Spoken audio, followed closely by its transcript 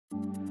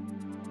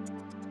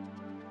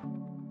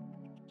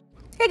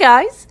Hey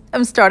guys,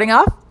 I'm starting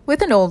off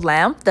with an old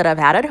lamp that I've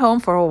had at home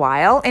for a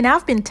while, and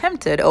I've been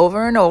tempted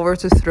over and over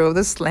to throw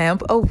this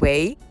lamp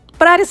away,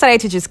 but I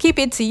decided to just keep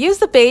it to use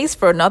the base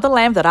for another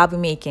lamp that I'll be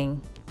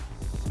making.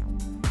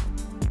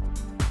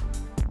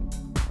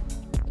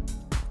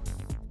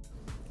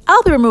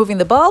 I'll be removing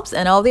the bulbs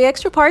and all the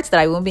extra parts that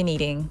I won't be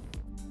needing.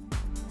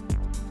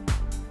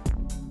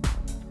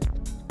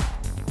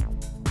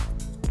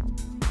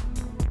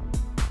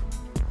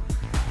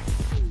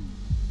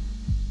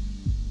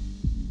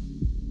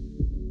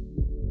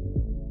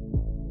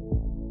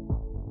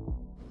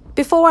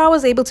 Before I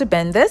was able to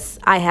bend this,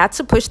 I had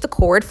to push the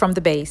cord from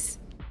the base.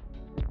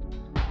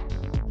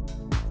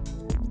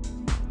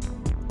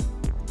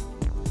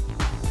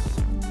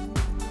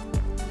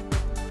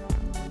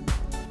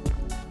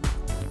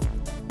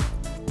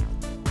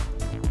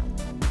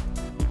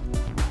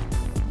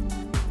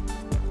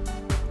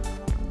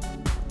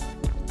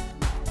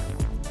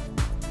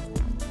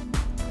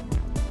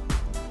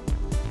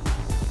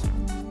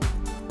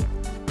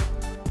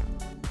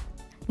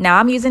 Now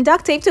I'm using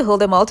duct tape to hold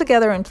them all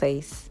together in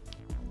place.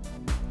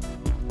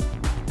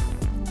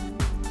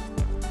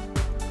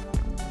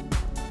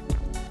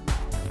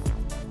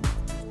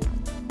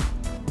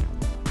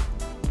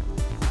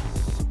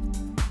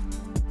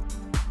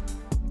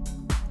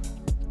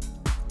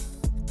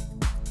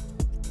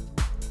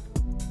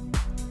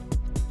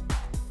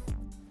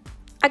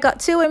 I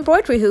got 2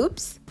 embroidery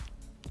hoops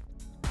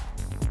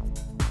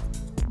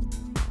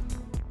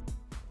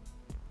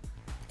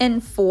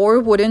and 4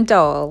 wooden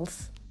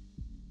dowels.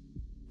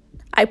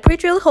 I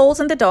pre-drilled holes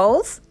in the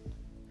dowels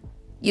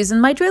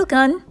using my drill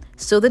gun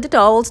so that the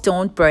dowels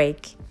don't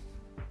break.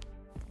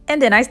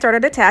 And then I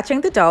started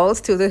attaching the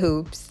dowels to the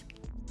hoops.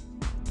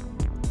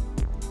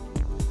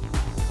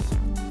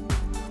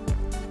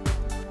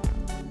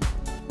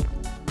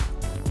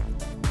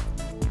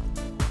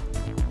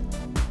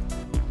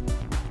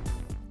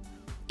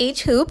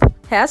 Each hoop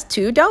has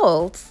 2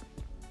 dowels.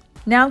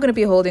 Now I'm going to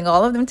be holding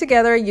all of them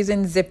together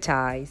using zip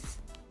ties.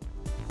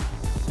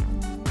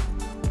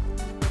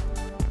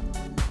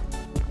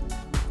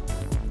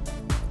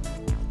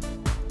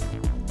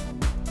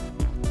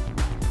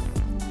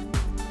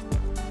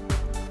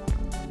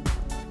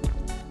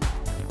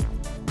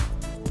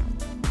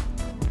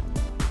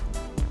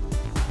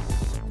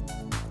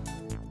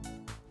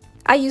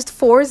 I used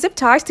 4 zip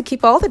ties to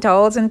keep all the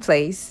dowels in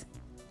place.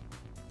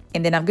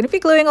 And then I'm going to be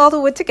gluing all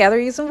the wood together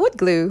using wood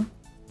glue.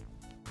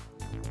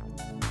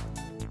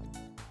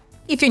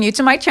 If you're new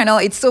to my channel,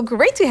 it's so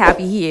great to have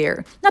you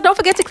here. Now don't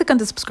forget to click on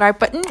the subscribe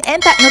button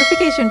and that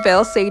notification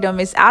bell so you don't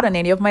miss out on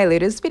any of my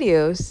latest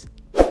videos.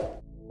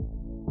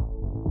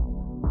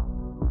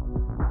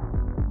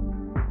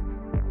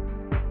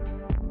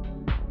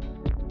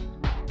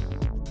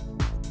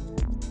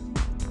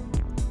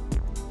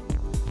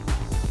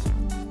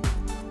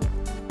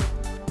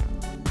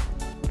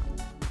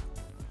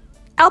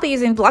 I'll be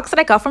using blocks that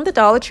I got from the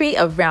Dollar Tree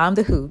around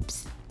the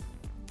hoops.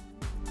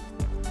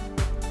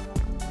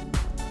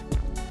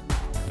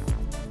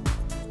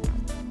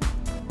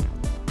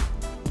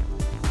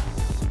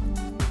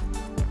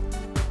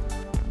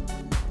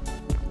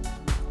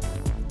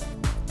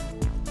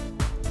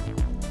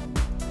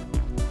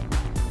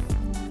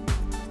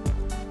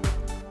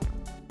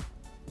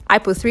 I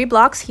put 3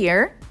 blocks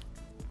here,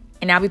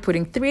 and I'll be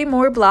putting 3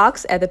 more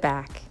blocks at the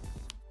back.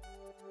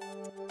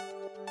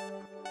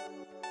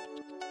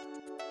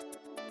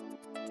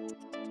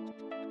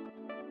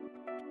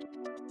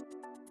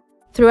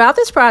 Throughout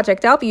this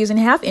project, I'll be using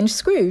 1/2-inch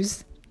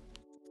screws.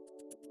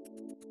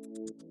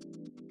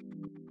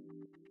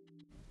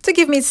 To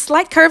give me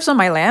slight curves on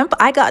my lamp,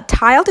 I got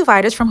tile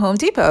dividers from Home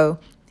Depot,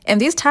 and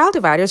these tile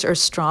dividers are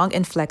strong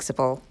and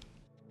flexible.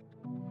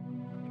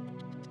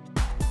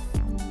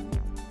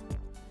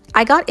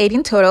 I got 8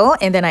 in total,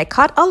 and then I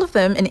cut all of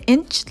them 1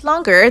 inch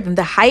longer than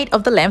the height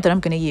of the lamp that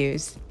I'm going to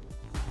use.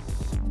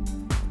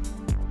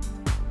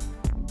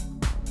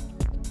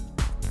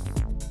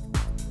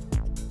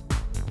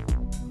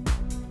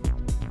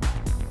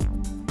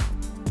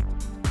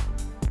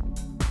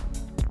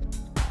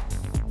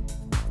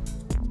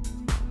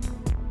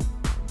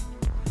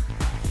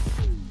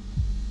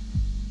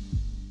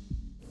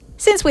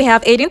 Since we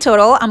have 8 in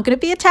total, I'm going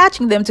to be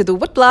attaching them to the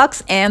wood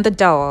blocks and the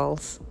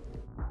dowels.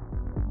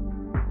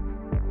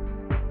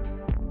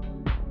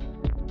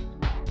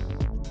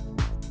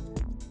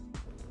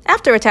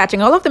 After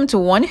attaching all of them to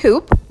 1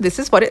 hoop, this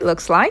is what it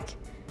looks like.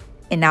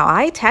 And now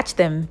I attach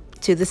them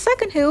to the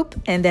 2nd hoop,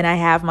 and then I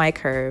have my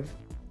curve.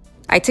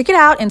 I took it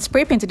out and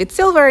spray painted it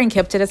silver and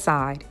kept it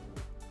aside.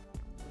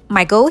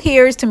 My goal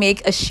here is to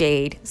make a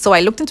shade, so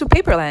I looked into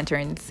paper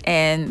lanterns,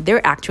 and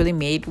they're actually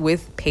made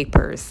with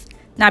papers.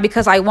 Now,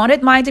 because I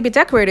wanted mine to be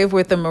decorative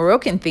with the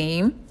Moroccan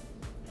theme,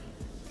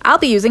 I'll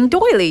be using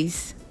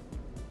doilies.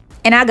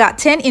 And I got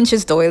 10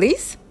 inches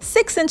doilies,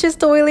 6 inches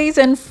doilies,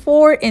 and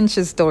 4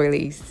 inches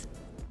doilies.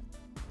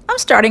 I'm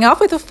starting off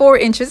with a 4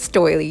 inches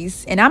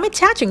doilies, and I'm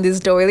attaching these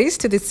doilies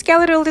to the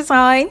skeletal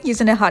design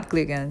using a hot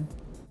glue gun.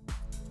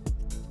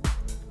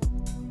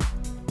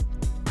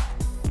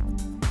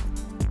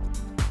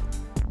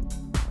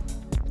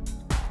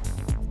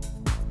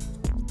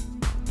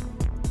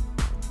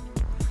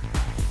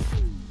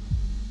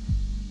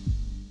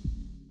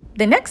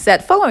 The next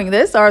set following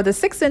this are the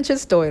 6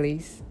 inches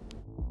doilies.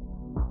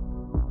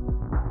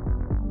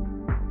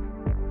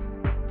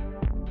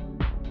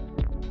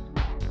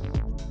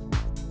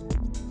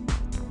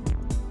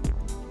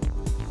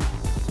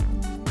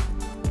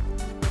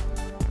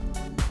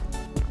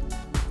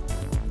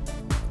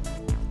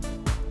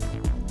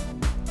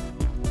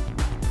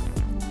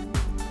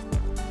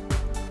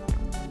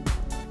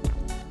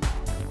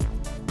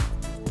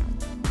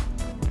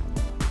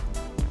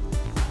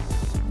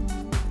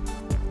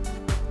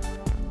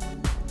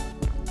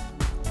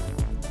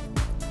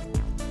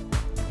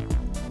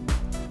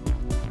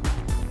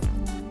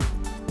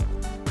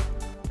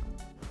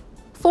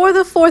 For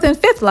the 4th and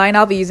 5th line,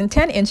 I'll be using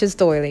 10 inches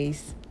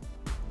doilies.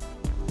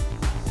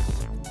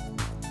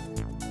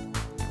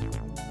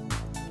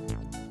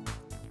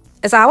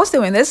 As I was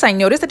doing this, I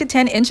noticed that the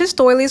 10 inches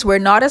doilies were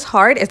not as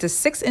hard as the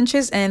 6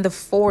 inches and the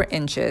 4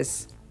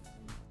 inches.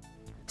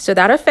 So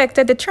that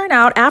affected the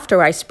turnout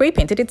after I spray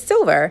painted it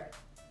silver.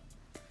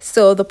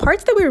 So the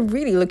parts that were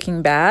really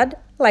looking bad,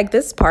 like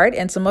this part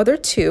and some other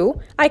two,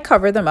 I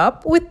covered them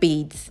up with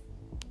beads.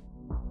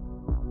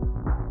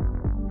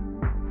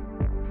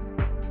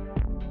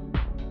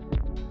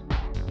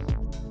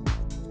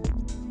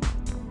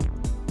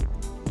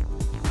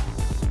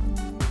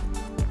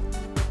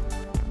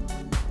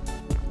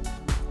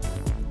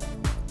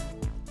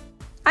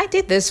 I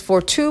did this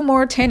for 2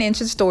 more 10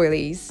 inches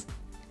doilies.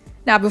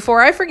 Now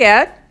before I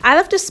forget, I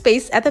left a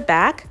space at the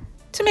back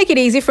to make it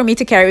easy for me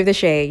to carry the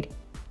shade.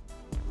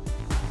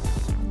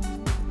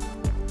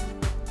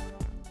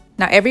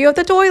 Now every of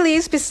the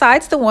doilies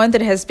besides the one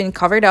that has been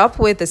covered up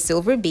with the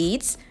silver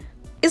beads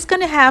is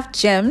going to have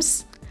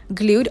gems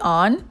glued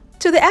on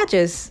to the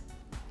edges.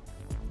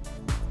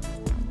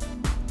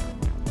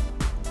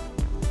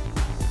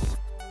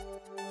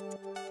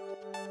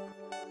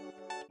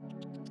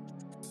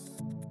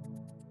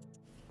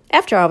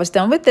 After I was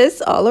done with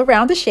this all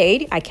around the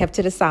shade, I kept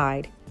it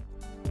aside.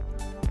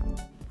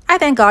 I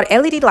then got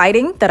LED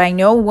lighting that I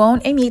know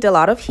won't emit a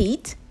lot of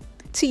heat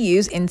to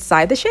use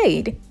inside the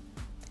shade.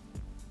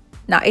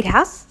 Now it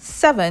has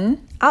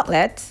 7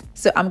 outlets,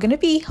 so I'm going to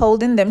be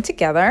holding them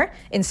together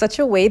in such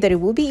a way that it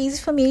will be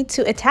easy for me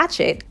to attach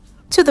it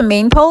to the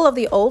main pole of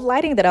the old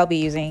lighting that I'll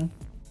be using.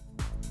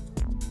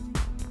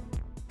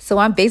 So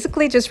I'm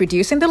basically just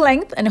reducing the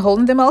length and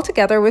holding them all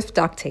together with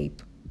duct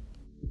tape.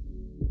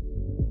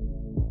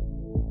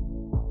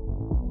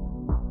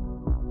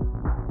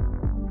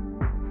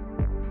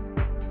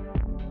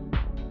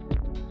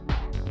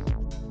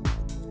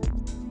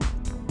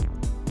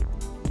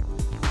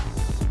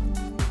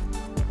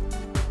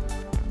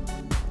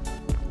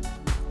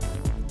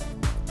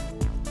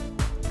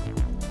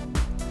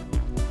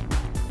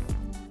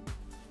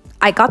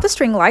 I got the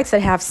string lights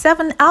that have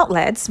 7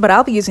 outlets, but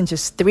I'll be using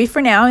just 3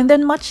 for now, and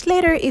then much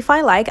later, if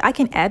I like, I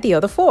can add the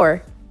other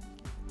 4.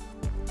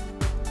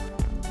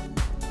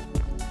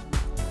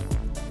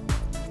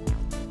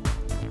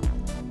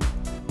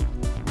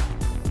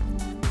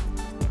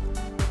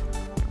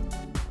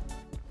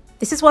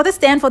 This is what the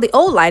stand for the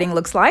old lighting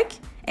looks like,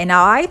 and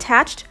now I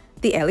attached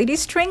the LED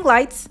string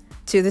lights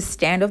to the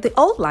stand of the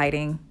old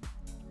lighting.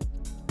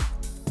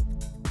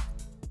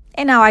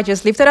 And now I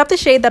just lifted up the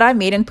shade that I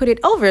made and put it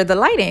over the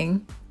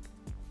lighting.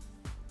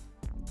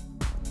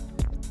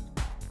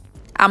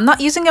 I'm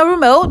not using a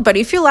remote, but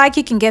if you like,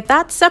 you can get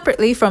that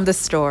separately from the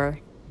store.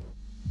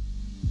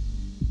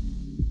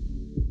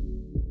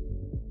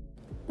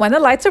 When the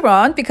lights are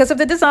on, because of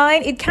the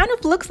design, it kind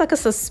of looks like a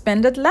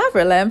suspended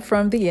lava lamp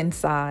from the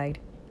inside.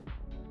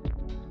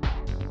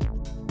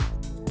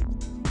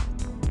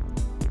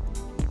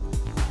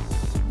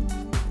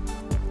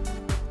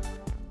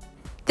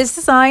 This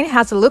design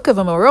has the look of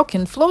a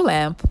Moroccan floor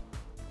lamp.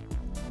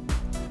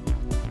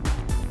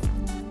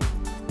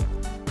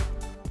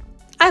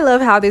 I love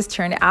how this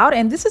turned out,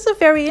 and this is a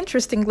very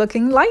interesting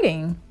looking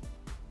lighting.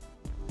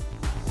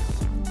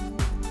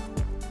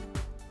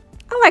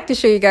 I like to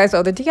show you guys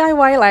all the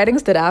DIY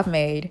lightings that I've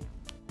made.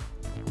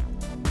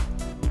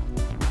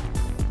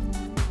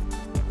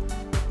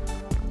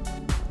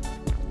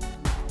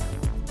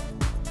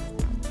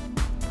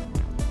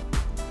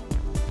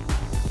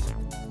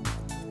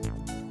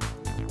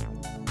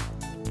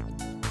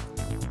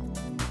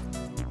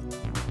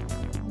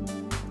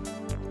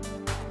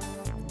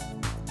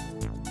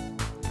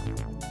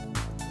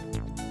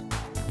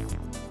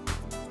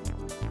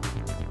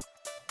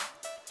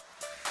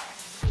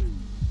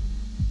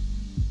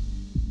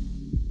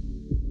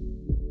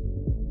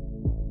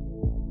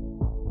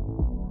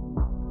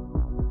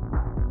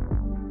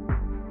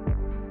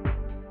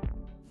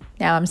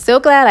 Now I'm so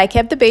glad I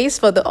kept the base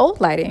for the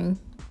old lighting,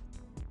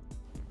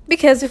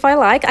 because if I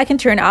like, I can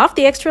turn off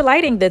the extra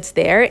lighting that's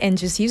there and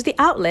just use the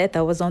outlet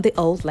that was on the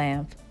old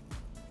lamp.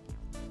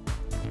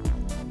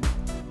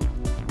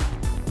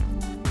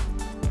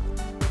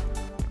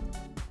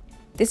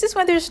 This is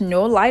when there's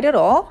no light at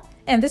all,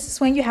 and this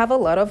is when you have a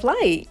lot of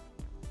light.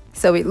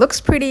 So it looks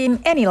pretty in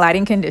any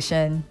lighting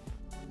condition.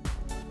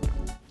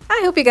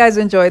 I hope you guys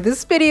enjoyed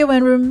this video,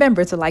 and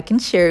remember to like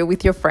and share it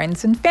with your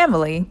friends and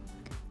family.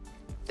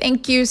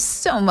 Thank you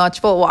so much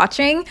for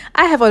watching.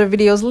 I have other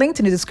videos linked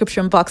in the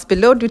description box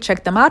below. Do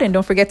check them out and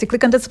don't forget to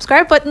click on the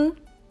subscribe button.